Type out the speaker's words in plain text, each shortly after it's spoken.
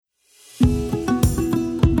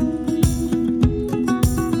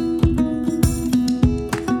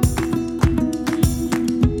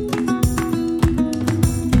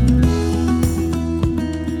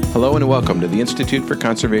welcome to the Institute for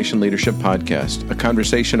Conservation Leadership podcast, a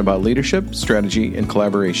conversation about leadership, strategy, and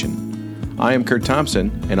collaboration. I am Kurt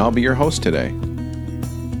Thompson, and I'll be your host today.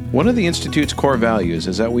 One of the Institute's core values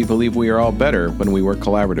is that we believe we are all better when we work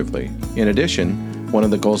collaboratively. In addition, one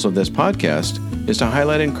of the goals of this podcast is to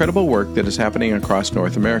highlight incredible work that is happening across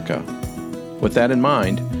North America. With that in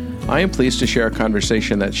mind, I am pleased to share a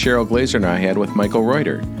conversation that Cheryl Glazer and I had with Michael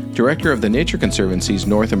Reuter, Director of the Nature Conservancy's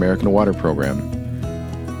North American Water Program.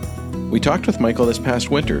 We talked with Michael this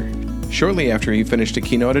past winter, shortly after he finished a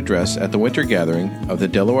keynote address at the winter gathering of the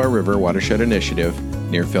Delaware River Watershed Initiative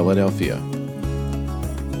near Philadelphia.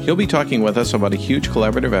 He'll be talking with us about a huge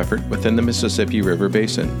collaborative effort within the Mississippi River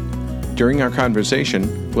Basin. During our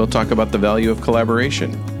conversation, we'll talk about the value of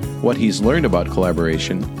collaboration, what he's learned about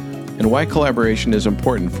collaboration, and why collaboration is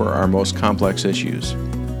important for our most complex issues.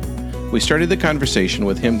 We started the conversation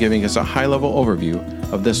with him giving us a high-level overview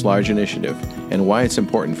of this large initiative and why it's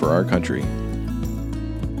important for our country.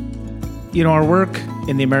 You know, our work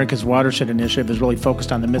in the America's Watershed Initiative is really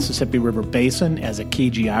focused on the Mississippi River Basin as a key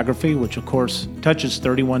geography, which of course touches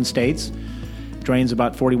 31 states, drains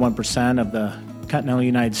about 41% of the continental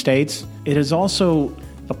United States. It is also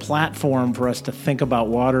a platform for us to think about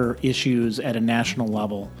water issues at a national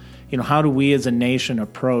level. You know, how do we as a nation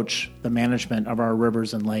approach the management of our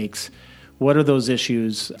rivers and lakes? What are those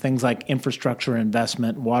issues? Things like infrastructure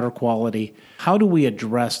investment, water quality. How do we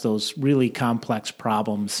address those really complex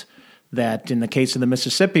problems that, in the case of the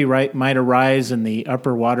Mississippi, might arise in the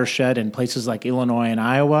upper watershed in places like Illinois and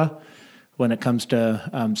Iowa when it comes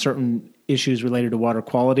to certain issues related to water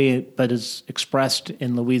quality, but is expressed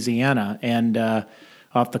in Louisiana and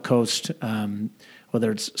off the coast,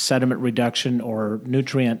 whether it's sediment reduction or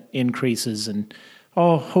nutrient increases and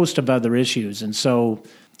a host of other issues. And so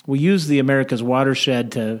we use the America's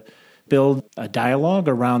Watershed to build a dialogue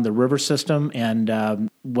around the river system and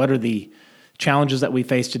what are the challenges that we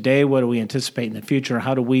face today, what do we anticipate in the future,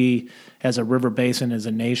 how do we, as a river basin, as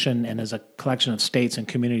a nation, and as a collection of states and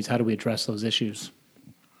communities, how do we address those issues?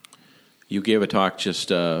 You gave a talk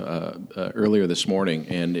just earlier this morning,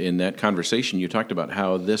 and in that conversation you talked about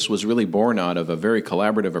how this was really born out of a very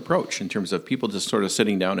collaborative approach in terms of people just sort of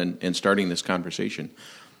sitting down and starting this conversation.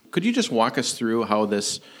 Could you just walk us through how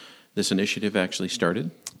this initiative actually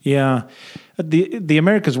started? Yeah. The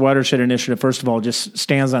America's Watershed Initiative, first of all, just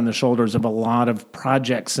stands on the shoulders of a lot of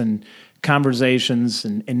projects and conversations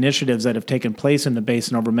and initiatives that have taken place in the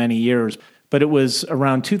basin over many years. But it was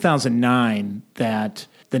around 2009 that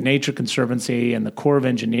the Nature Conservancy and the Corps of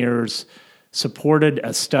Engineers supported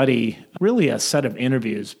a study, really a set of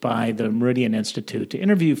interviews by the Meridian Institute to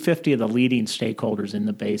interview 50 of the leading stakeholders in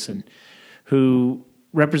the basin who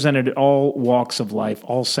represented all walks of life,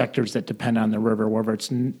 all sectors that depend on the river, whether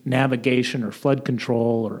it's navigation or flood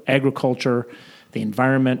control or agriculture, the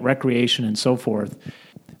environment, recreation, and so forth.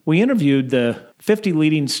 We interviewed the 50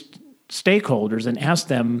 leading stakeholders and asked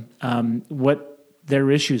them what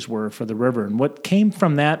their issues were for the river. And what came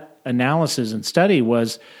from that analysis and study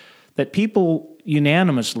was that people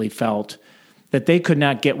unanimously felt that they could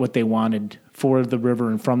not get what they wanted for the river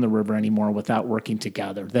and from the river anymore without working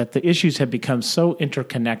together, that the issues had become so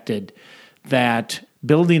interconnected that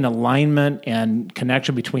building alignment and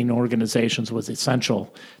connection between organizations was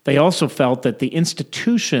essential. They also felt that the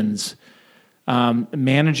institutions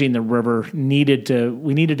managing the river we needed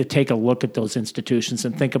to take a look at those institutions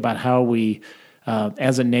and think about how we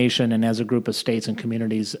as a nation and as a group of states and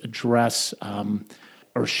communities address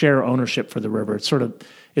or share ownership for the river. It sort of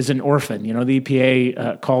is an orphan. You know, the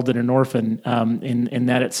EPA called it an orphan in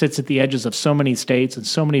that it sits at the edges of so many states and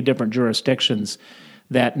so many different jurisdictions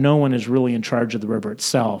that no one is really in charge of the river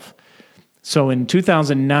itself. So in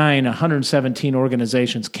 2009, 117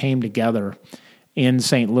 organizations came together in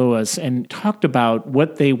St. Louis and talked about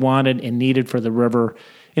what they wanted and needed for the river.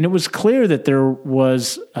 And it was clear that there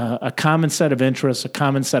was a common set of interests, a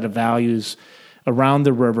common set of values around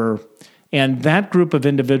the river. And that group of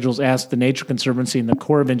individuals asked the Nature Conservancy and the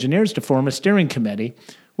Corps of Engineers to form a steering committee,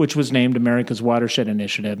 which was named America's Watershed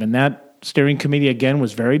Initiative. And that steering committee, again,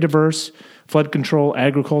 was very diverse: flood control,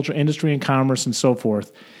 agriculture, industry and commerce, and so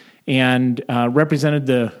forth. And represented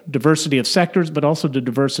the diversity of sectors, but also the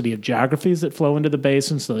diversity of geographies that flow into the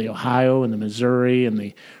basin, so the Ohio and the Missouri and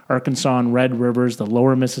the Arkansas and Red Rivers, the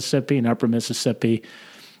lower Mississippi and upper Mississippi.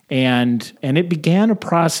 And it began a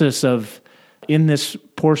process of, in this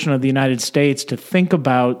portion of the United States, to think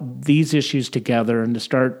about these issues together and to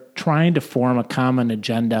start trying to form a common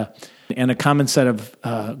agenda and a common set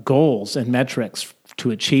of goals and metrics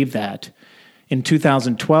to achieve that. In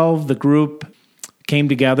 2012, the group came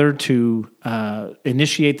together to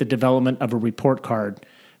initiate the development of a report card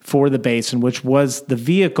for the basin, which was the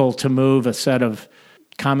vehicle to move a set of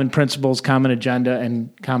common principles, common agenda,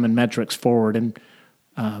 and common metrics forward. And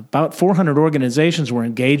about 400 organizations were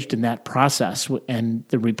engaged in that process, and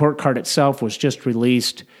the report card itself was just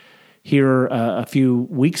released here a few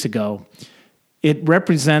weeks ago. It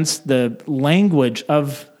represents the language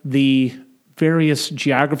of the various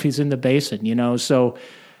geographies in the basin, So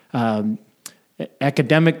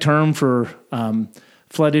academic term for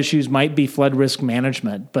flood issues might be flood risk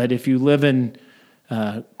management, but if you live in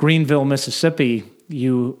Greenville, Mississippi,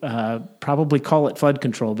 you probably call it flood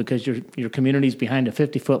control because your community's behind a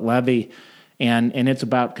 50-foot levee, and it's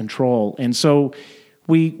about control. And so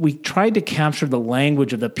we tried to capture the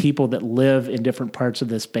language of the people that live in different parts of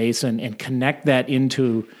this basin and connect that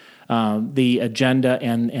into the agenda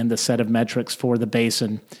and the set of metrics for the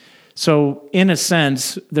basin. So in a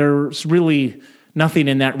sense, there's really nothing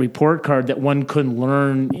in that report card that one couldn't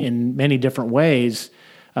learn in many different ways,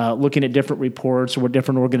 looking at different reports or what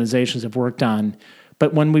different organizations have worked on.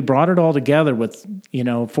 But when we brought it all together with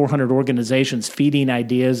 400 organizations feeding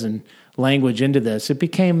ideas and language into this, it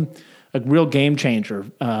became a real game changer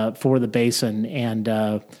for the basin. And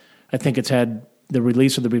I think the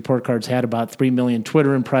release of the report card's had about 3 million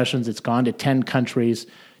Twitter impressions. It's gone to 10 countries,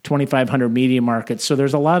 2,500 media markets. So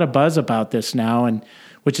there's a lot of buzz about this now, and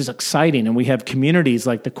which is exciting. And we have communities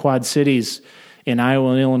like the Quad Cities in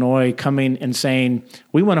Iowa and Illinois coming and saying,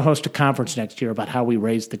 we want to host a conference next year about how we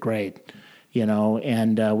raise the grade.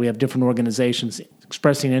 And we have different organizations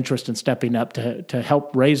expressing interest in stepping up to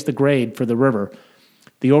help raise the grade for the river.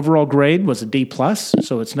 The overall grade was a D+,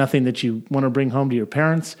 so it's nothing that you want to bring home to your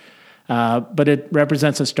parents, but it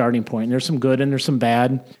represents a starting point. There's some good and there's some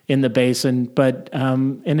bad in the basin, but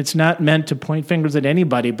and it's not meant to point fingers at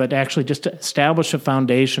anybody, but actually just to establish a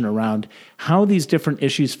foundation around how these different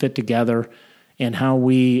issues fit together and how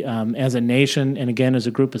we, as a nation, and again, as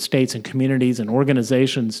a group of states and communities and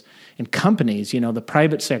organizations and companies, the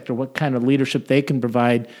private sector, what kind of leadership they can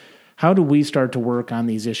provide, how do we start to work on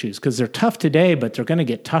these issues? Because they're tough today, but they're going to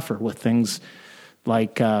get tougher with things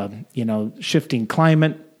like, shifting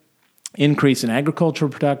climate, increase in agricultural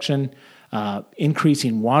production,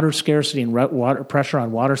 increasing water scarcity and water pressure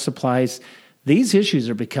on water supplies. These issues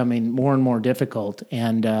are becoming more and more difficult,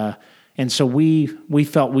 and so we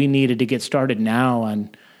felt we needed to get started now on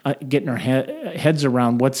getting our heads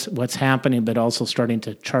around what's happening, but also starting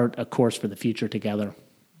to chart a course for the future together.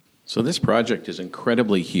 So this project is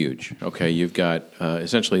incredibly huge. Okay, you've got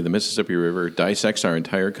essentially the Mississippi River dissects our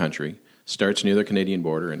entire country, starts near the Canadian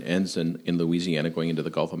border and ends in Louisiana, going into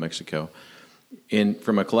the Gulf of Mexico.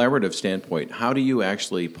 From a collaborative standpoint, how do you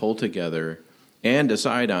actually pull together and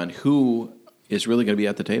decide on who is really going to be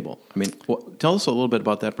at the table? I mean, tell us a little bit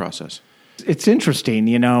about that process. It's interesting,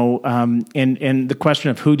 and the question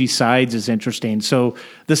of who decides is interesting. So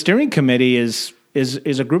the steering committee is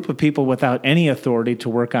a group of people without any authority to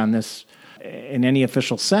work on this in any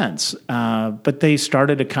official sense, but they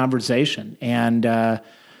started a conversation, and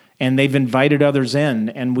they've invited others in,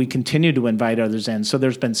 and we continue to invite others in. So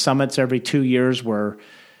there's been summits every 2 years where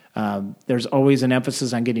there's always an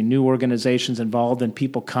emphasis on getting new organizations involved, and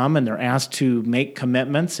people come and they're asked to make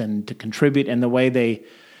commitments and to contribute in the way they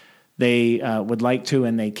would like to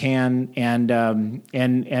and they can.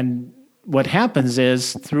 And what happens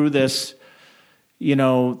is through this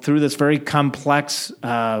very complex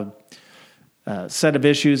set of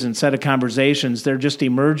issues and set of conversations, there just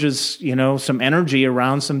emerges, some energy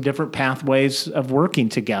around some different pathways of working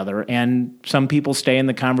together. And some people stay in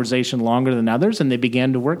the conversation longer than others, and they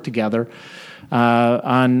begin to work together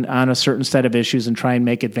on a certain set of issues and try and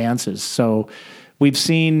make advances. So we've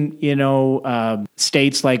seen,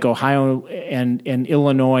 states like Ohio and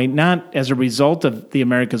Illinois, not as a result of the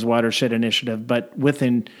America's Watershed Initiative, but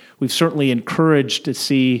we've certainly encouraged to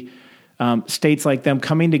see states like them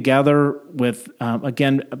coming together with,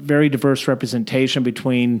 again, a very diverse representation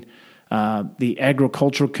between the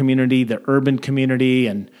agricultural community, the urban community,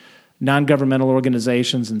 and non-governmental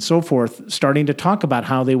organizations and so forth, starting to talk about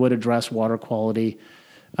how they would address water quality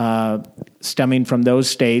stemming from those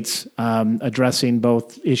states, addressing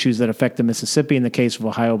both issues that affect the Mississippi in the case of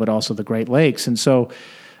Ohio, but also the Great Lakes. And so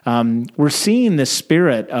we're seeing this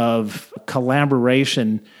spirit of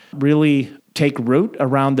collaboration really take root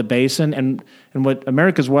around the basin. And what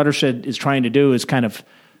America's Watershed is trying to do is kind of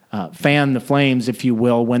fan the flames, if you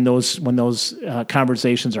will, when those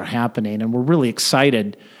conversations are happening. And we're really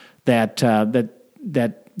excited that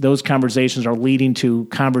those conversations are leading to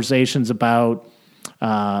conversations about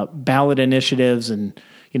ballot initiatives and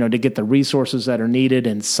to get the resources that are needed,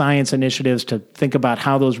 and science initiatives to think about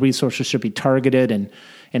how those resources should be targeted,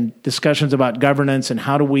 and discussions about governance and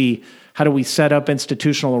how do we set up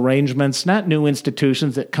institutional arrangements, not new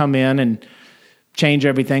institutions that come in and change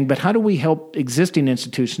everything, but how do we help existing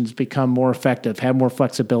institutions become more effective, have more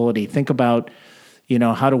flexibility, think about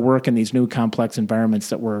how to work in these new complex environments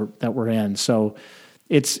that we're in. So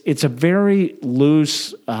it's a very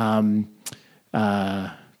loose, kind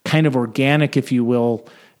of organic, if you will,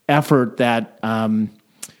 effort that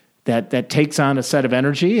takes on a set of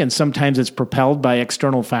energy, and sometimes it's propelled by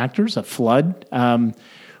external factors, a flood,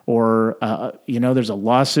 or there's a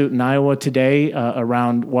lawsuit in Iowa today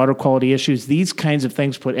around water quality issues. These kinds of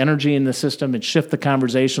things put energy in the system and shift the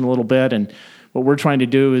conversation a little bit. And what we're trying to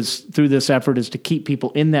do is, through this effort, is to keep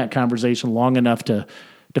people in that conversation long enough to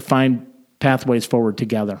find pathways forward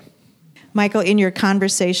together. Michael, in your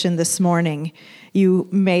conversation this morning, you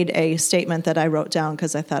made a statement that I wrote down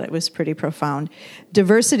because I thought it was pretty profound.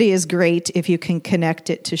 Diversity is great if you can connect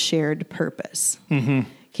it to shared purpose. Mm-hmm.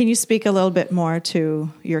 Can you speak a little bit more to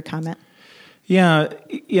your comment? Yeah,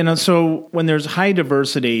 so when there's high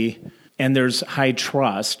diversity and there's high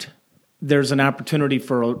trust, there's an opportunity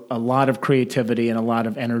for a lot of creativity and a lot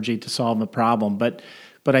of energy to solve a problem. But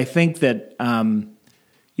I think that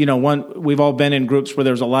we've all been in groups where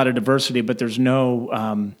there's a lot of diversity, but there's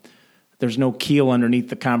no keel underneath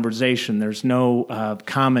the conversation. There's no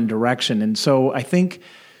common direction, and so I think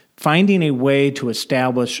finding a way to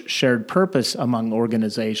establish shared purpose among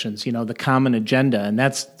organizations, the common agenda, and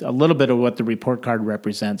that's a little bit of what the report card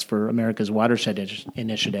represents for America's Watershed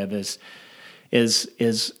Initiative is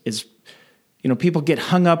people get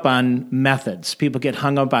hung up on methods. People get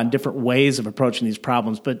hung up on different ways of approaching these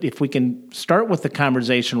problems. But if we can start with the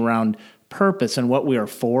conversation around purpose and what we are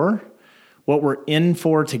for, what we're in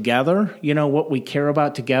for together, what we care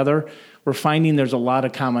about together, we're finding there's a lot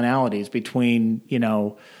of commonalities between,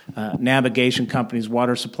 navigation companies,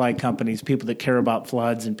 water supply companies, people that care about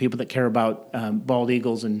floods, and people that care about bald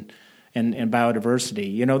eagles and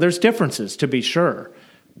biodiversity. There's differences, to be sure.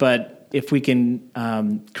 But if we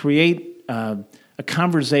can create a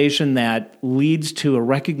conversation that leads to a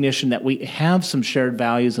recognition that we have some shared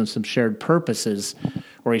values and some shared purposes,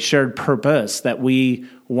 or a shared purpose that we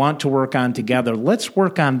want to work on together, let's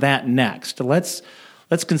work on that next. Let's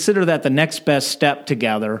consider that the next best step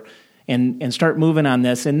together and start moving on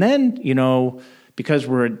this. And then, because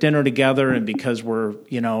we're at dinner together and because we're,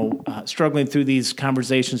 struggling through these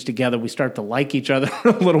conversations together, we start to like each other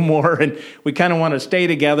a little more, and we kind of want to stay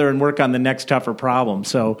together and work on the next tougher problem.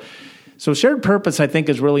 So shared purpose, I think,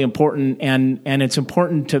 is really important, and it's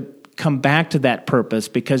important to come back to that purpose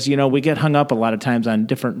because, we get hung up a lot of times on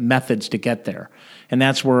different methods to get there. And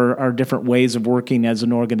that's where our different ways of working as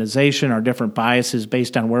an organization, our different biases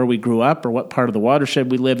based on where we grew up or what part of the watershed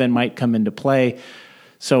we live in might come into play.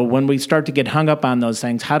 So when we start to get hung up on those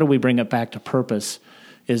things, how do we bring it back to purpose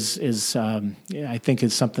I think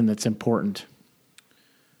is something that's important.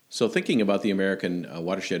 So thinking about the American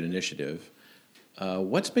Watershed Initiative,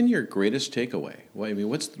 what's been your greatest takeaway?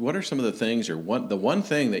 What are some of the things, or the one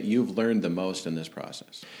thing that you've learned the most in this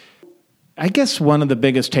process? I guess one of the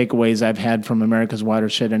biggest takeaways I've had from America's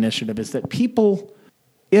Watershed Initiative is that people,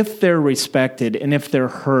 if they're respected and if they're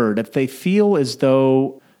heard, if they feel as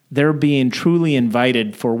though they're being truly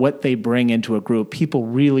invited for what they bring into a group, people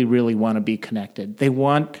really, really want to be connected. They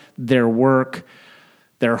want their work,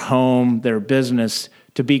 their home, their business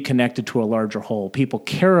to be connected to a larger whole. People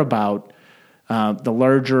care about the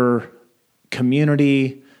larger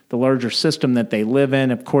community, the larger system that they live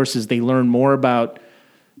in. Of course, as they learn more about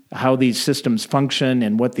how these systems function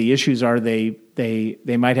and what the issues are, they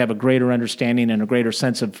might have a greater understanding and a greater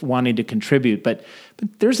sense of wanting to contribute. But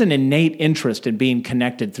there's an innate interest in being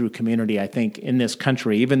connected through community, I think, in this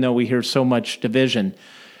country, even though we hear so much division.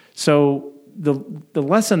 So the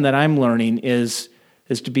lesson that I'm learning is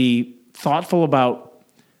to be thoughtful about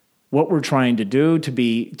what we're trying to do,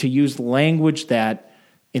 to use language that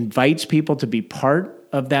invites people to be part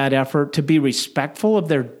of that effort, to be respectful of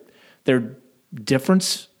their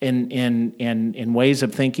difference in ways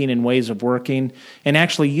of thinking and ways of working, and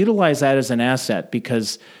actually utilize that as an asset,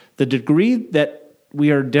 because the degree that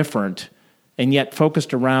we are different and yet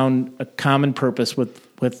focused around a common purpose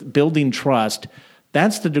with building trust,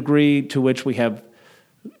 that's the degree to which we have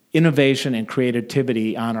innovation and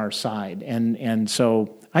creativity on our side. And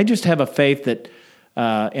so I just have a faith that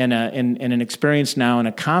and an experience now and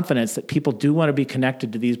a confidence that people do want to be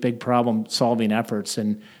connected to these big problem-solving efforts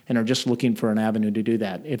and are just looking for an avenue to do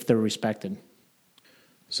that if they're respected.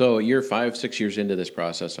 So you're 5-6 years into this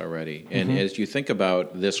process already, and as you think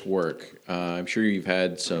about this work, I'm sure you've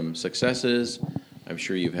had some successes, I'm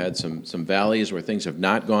sure you've had some valleys where things have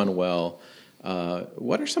not gone well.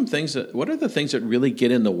 What are the things that really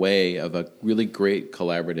get in the way of a really great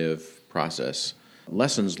collaborative process?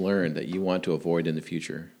 Lessons learned that you want to avoid in the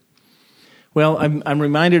future? Well, I'm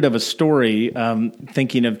reminded of a story,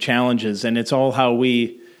 thinking of challenges, and it's all how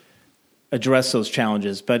we address those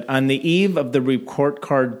challenges. But on the eve of the report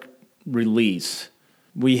card release,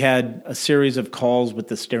 we had a series of calls with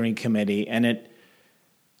the steering committee, and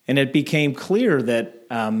it became clear that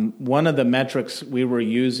one of the metrics we were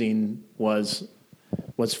using was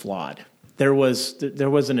flawed. There was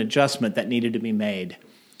an adjustment that needed to be made,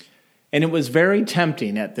 and it was very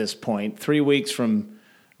tempting at this point, 3 weeks from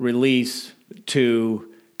release,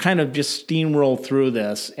 to kind of just steamroll through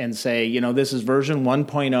this and say, this is version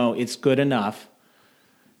 1.0. It's good enough,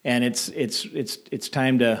 and it's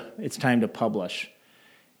time to publish.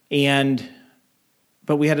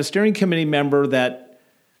 But we had a steering committee member that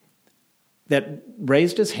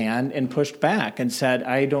raised his hand and pushed back and said,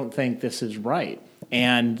 I don't think this is right.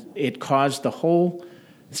 And it caused the whole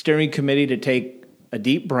steering committee to take a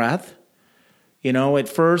deep breath. At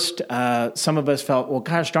first, some of us felt, well,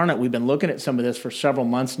 gosh darn it, we've been looking at some of this for several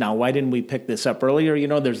months now. Why didn't we pick this up earlier?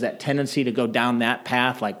 There's that tendency to go down that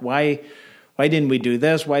path. Like, why didn't we do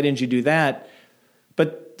this? Why didn't you do that?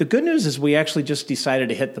 But the good news is we actually just decided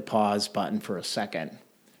to hit the pause button for a second,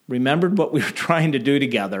 remembered what we were trying to do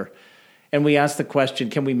together, and we asked the question,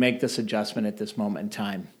 can we make this adjustment at this moment in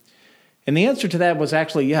time? And the answer to that was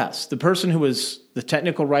actually yes. The person who was the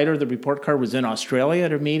technical writer of the report card was in Australia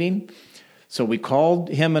at a meeting. So we called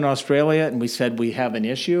him in Australia and we said, we have an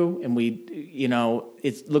issue, and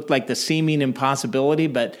it looked like the seeming impossibility,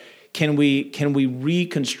 but can we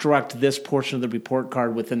reconstruct this portion of the report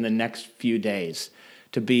card within the next few days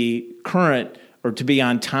to be current or to be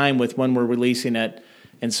on time with when we're releasing it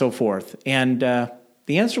and so forth? And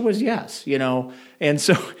the answer was yes, And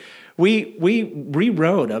so we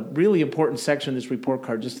rewrote a really important section of this report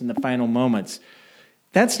card just in the final moments.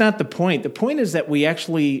 That's not the point. The point is that we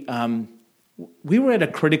actually we were at a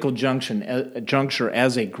critical juncture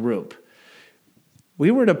as a group.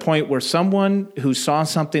 We were at a point where someone who saw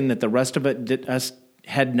something that the rest of us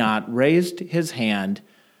had not raised his hand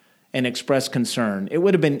and expressed concern. It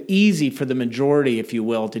would have been easy for the majority, if you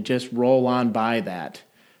will, to just roll on by that.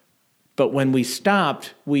 But when we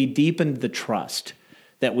stopped, we deepened the trust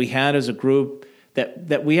that we had as a group,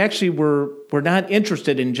 that we actually were not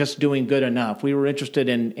interested in just doing good enough. We were interested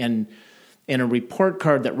in a report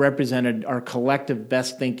card that represented our collective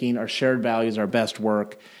best thinking, our shared values, our best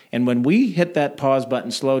work. And when we hit that pause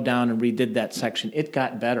button, slowed down, and redid that section, it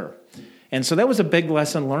got better. And so that was a big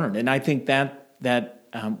lesson learned. And I think that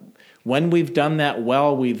when we've done that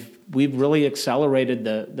well, we've really accelerated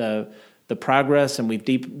the progress, and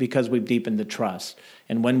because we've deepened the trust.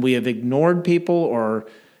 And when we have ignored people or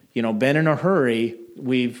been in a hurry,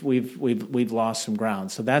 we've lost some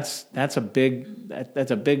ground. So that's a big.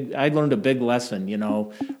 I learned a big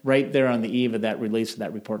lesson, right there on the eve of that release of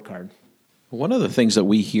that report card. One of the things that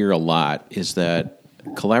we hear a lot is that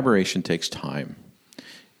collaboration takes time,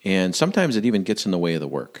 and sometimes it even gets in the way of the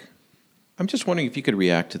work. I'm just wondering if you could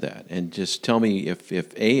react to that and just tell me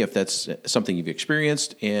if that's something you've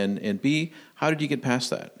experienced, and B, how did you get past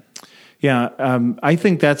that? Yeah, I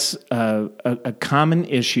think that's a common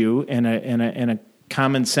issue and a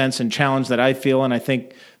common sense and challenge that I feel, and I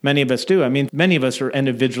think many of us do. I mean, many of us are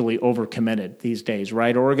individually overcommitted these days,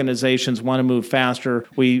 right? Organizations want to move faster.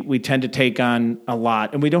 We tend to take on a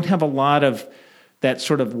lot, and we don't have a lot of that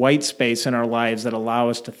sort of white space in our lives that allow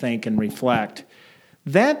us to think and reflect.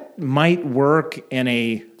 That might work in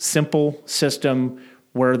a simple system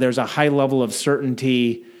where there's a high level of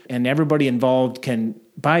certainty and everybody involved can,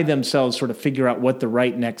 by themselves, sort of figure out what the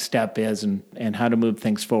right next step is and how to move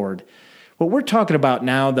things forward. What we're talking about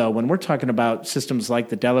now, though, when we're talking about systems like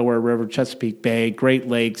the Delaware River, Chesapeake Bay, Great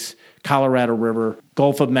Lakes, Colorado River,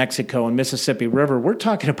 Gulf of Mexico, and Mississippi River, we're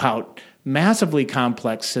talking about massively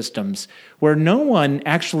complex systems where no one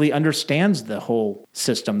actually understands the whole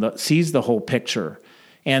system, sees the whole picture.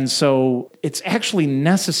 And so it's actually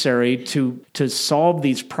necessary to solve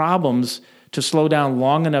these problems, to slow down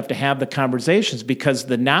long enough to have the conversations, because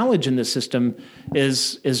the knowledge in the system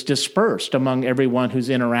is dispersed among everyone who's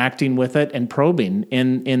interacting with it and probing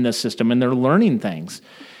in the system, and they're learning things.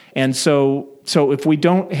 And so if we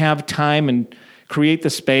don't have time and create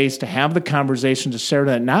the space to have the conversation to share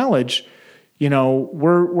that knowledge,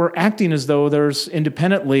 we're acting as though there's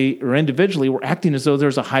independently or individually, we're acting as though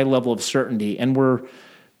there's a high level of certainty, and we're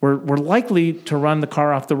likely to run the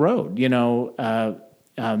car off the road,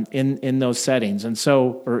 in those settings, and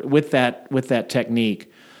so, or with that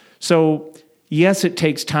technique. So yes, it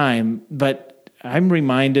takes time, but I'm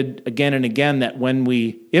reminded again and again that when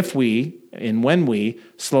we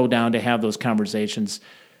slow down to have those conversations,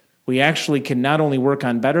 we actually can not only work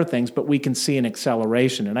on better things, but we can see an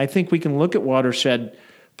acceleration. And I think we can look at watershed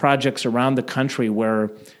projects around the country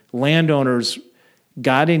where landowners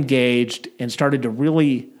got engaged and started to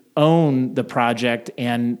really own the project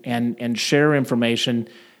and share information.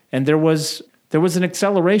 And there was an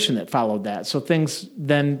acceleration that followed that. So things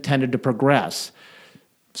then tended to progress.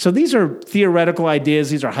 So these are theoretical ideas.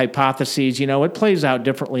 These are hypotheses. It plays out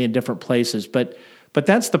differently in different places. But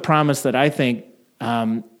that's the promise that I think,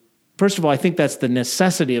 first of all, I think that's the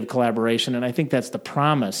necessity of collaboration. And I think that's the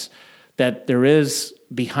promise that there is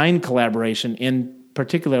behind collaboration,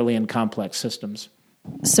 particularly in complex systems.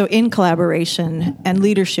 So in collaboration and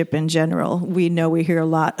leadership in general, we hear a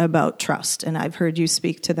lot about trust, and I've heard you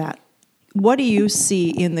speak to that. What do you see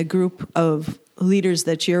in the group of leaders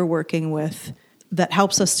that you're working with that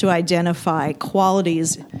helps us to identify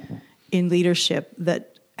qualities in leadership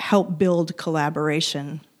that help build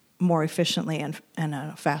collaboration more efficiently and in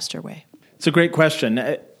a faster way? It's a great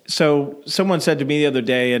question. So someone said to me the other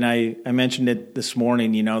day, and I mentioned it this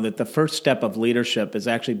morning, that the first step of leadership is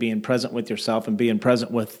actually being present with yourself and being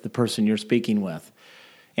present with the person you're speaking with.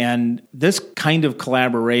 And this kind of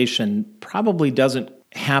collaboration probably doesn't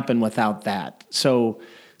happen without that. So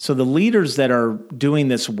the leaders that are doing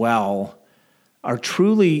this well are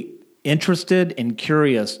truly interested and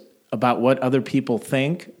curious about what other people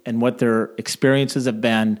think and what their experiences have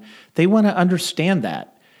been. They want to understand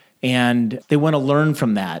that, and they want to learn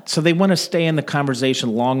from that. So they want to stay in the conversation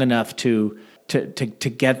long enough to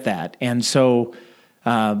get that. And so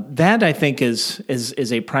that, I think, is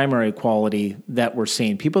a primary quality that we're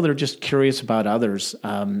seeing. People that are just curious about others,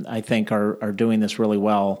 I think, are doing this really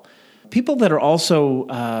well. People that are also,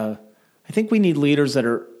 I think we need leaders that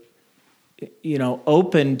are,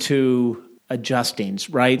 open to adjusting,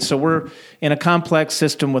 right? So we're in a complex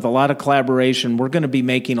system with a lot of collaboration. We're going to be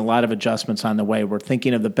making a lot of adjustments on the way. We're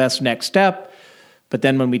thinking of the best next step, but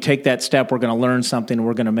then when we take that step, we're going to learn something and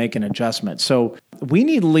we're going to make an adjustment. So we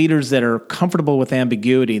need leaders that are comfortable with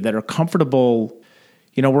ambiguity, that are comfortable.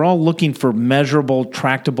 We're all looking for measurable,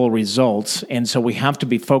 tractable results, and so we have to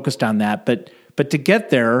be focused on that. But to get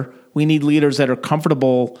there, we need leaders that are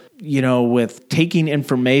comfortable, with taking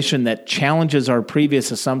information that challenges our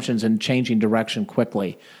previous assumptions and changing direction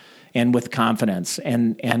quickly and with confidence.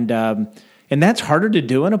 And that's harder to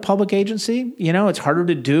do in a public agency. It's harder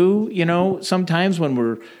to do, sometimes when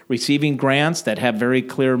we're receiving grants that have very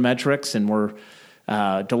clear metrics and we're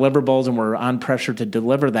deliverables and we're on pressure to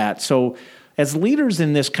deliver that. So as leaders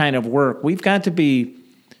in this kind of work, we've got to be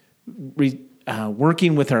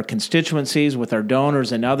working with our constituencies, with our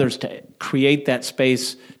donors and others to create that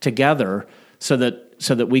space together so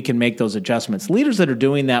that we can make those adjustments. Leaders that are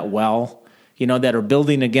doing that well, that are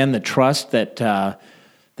building, again, the trust that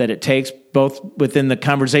it takes, both within the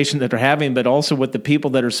conversation that they're having, but also with the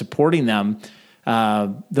people that are supporting them,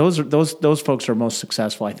 those folks are most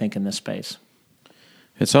successful, I think, in this space.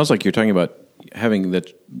 It sounds like you're talking about having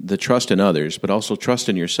the trust in others, but also trust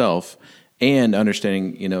in yourself, and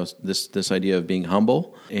understanding, this idea of being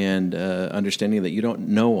humble and understanding that you don't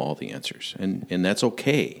know all the answers, and that's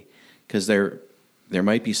okay, because there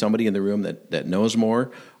might be somebody in the room that knows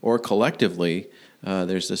more, or collectively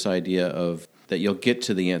there's this idea of that you'll get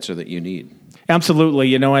to the answer that you need.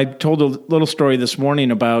 Absolutely. I told a little story this morning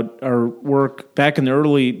about our work back in the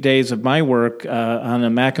early days of my work on the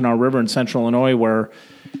Mackinac River in central Illinois, where,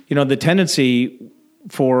 the tendency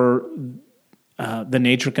for the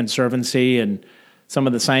Nature Conservancy and some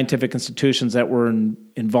of the scientific institutions that were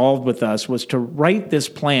involved with us was to write this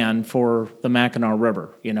plan for the Mackinac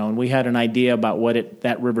River, and we had an idea about what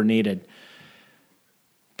that river needed.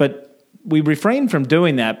 But we refrained from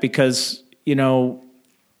doing that because,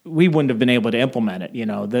 we wouldn't have been able to implement it.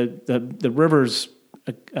 The river's,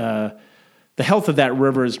 the health of that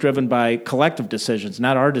river is driven by collective decisions,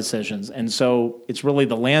 not our decisions. And so it's really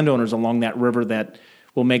the landowners along that river that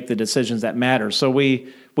will make the decisions that matter. So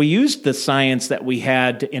we used the science that we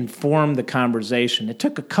had to inform the conversation. It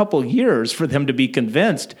took a couple years for them to be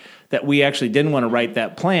convinced that we actually didn't want to write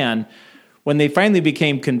that plan. When they finally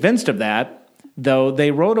became convinced of that, though,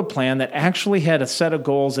 they wrote a plan that actually had a set of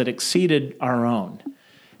goals that exceeded our own.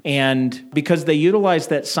 And because they utilized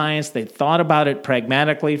that science, they thought about it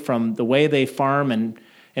pragmatically from the way they farm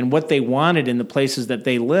and what they wanted in the places that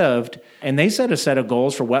they lived. And they set a set of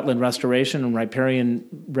goals for wetland restoration and riparian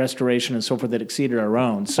restoration and so forth that exceeded our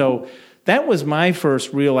own. So that was my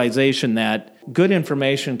first realization that good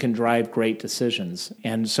information can drive great decisions.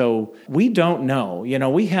 And so we don't know.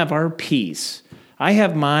 We have our piece. I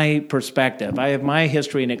have my perspective. I have my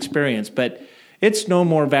history and experience. But it's no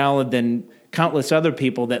more valid than countless other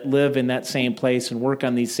people that live in that same place and work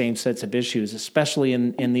on these same sets of issues, especially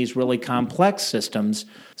in these really complex systems.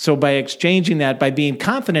 So by exchanging that, by being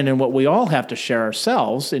confident in what we all have to share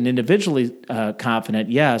ourselves, and individually confident,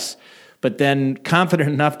 yes, but then confident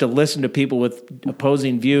enough to listen to people with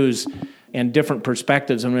opposing views and different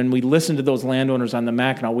perspectives. And when we listened to those landowners on the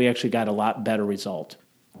Mackinac, we actually got a lot better result.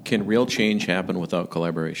 Can real change happen without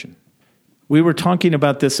collaboration? We were talking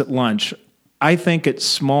about this at lunch. I think at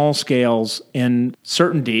small scales in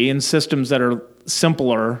certainty, in systems that are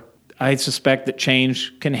simpler, I suspect that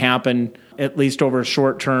change can happen at least over a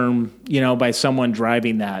short term, by someone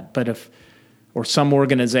driving that, or some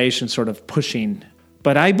organization sort of pushing.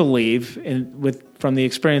 But I believe, from the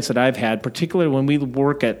experience that I've had, particularly when we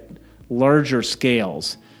work at larger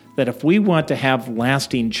scales, that if we want to have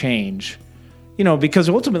lasting change, because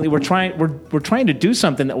ultimately we're trying to do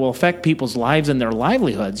something that will affect people's lives and their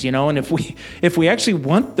livelihoods, and if we actually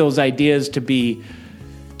want those ideas to be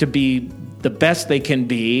the best they can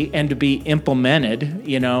be and to be implemented,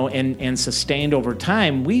 and sustained over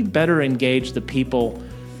time, we better engage the people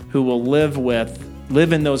who will live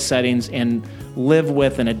in those settings and live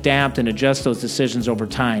with and adapt and adjust those decisions over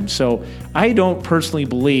time. So I don't personally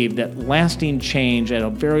believe that lasting change at a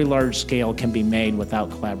very large scale can be made without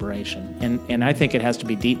collaboration. And I think it has to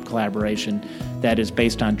be deep collaboration that is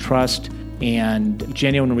based on trust and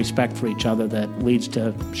genuine respect for each other that leads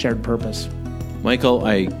to shared purpose. Michael,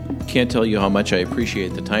 I can't tell you how much I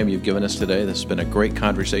appreciate the time you've given us today. This has been a great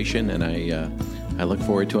conversation, and I look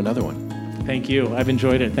forward to another one. Thank you. I've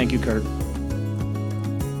enjoyed it. Thank you, Kurt.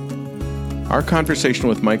 Our conversation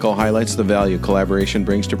with Michael highlights the value collaboration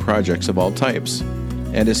brings to projects of all types.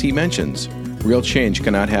 And as he mentions, real change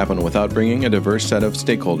cannot happen without bringing a diverse set of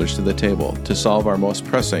stakeholders to the table to solve our most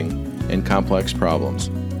pressing and complex problems.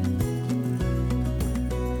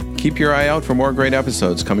 Keep your eye out for more great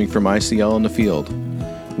episodes coming from ICL in the field.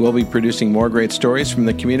 We'll be producing more great stories from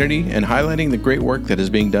the community and highlighting the great work that is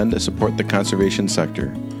being done to support the conservation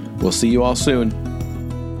sector. We'll see you all soon.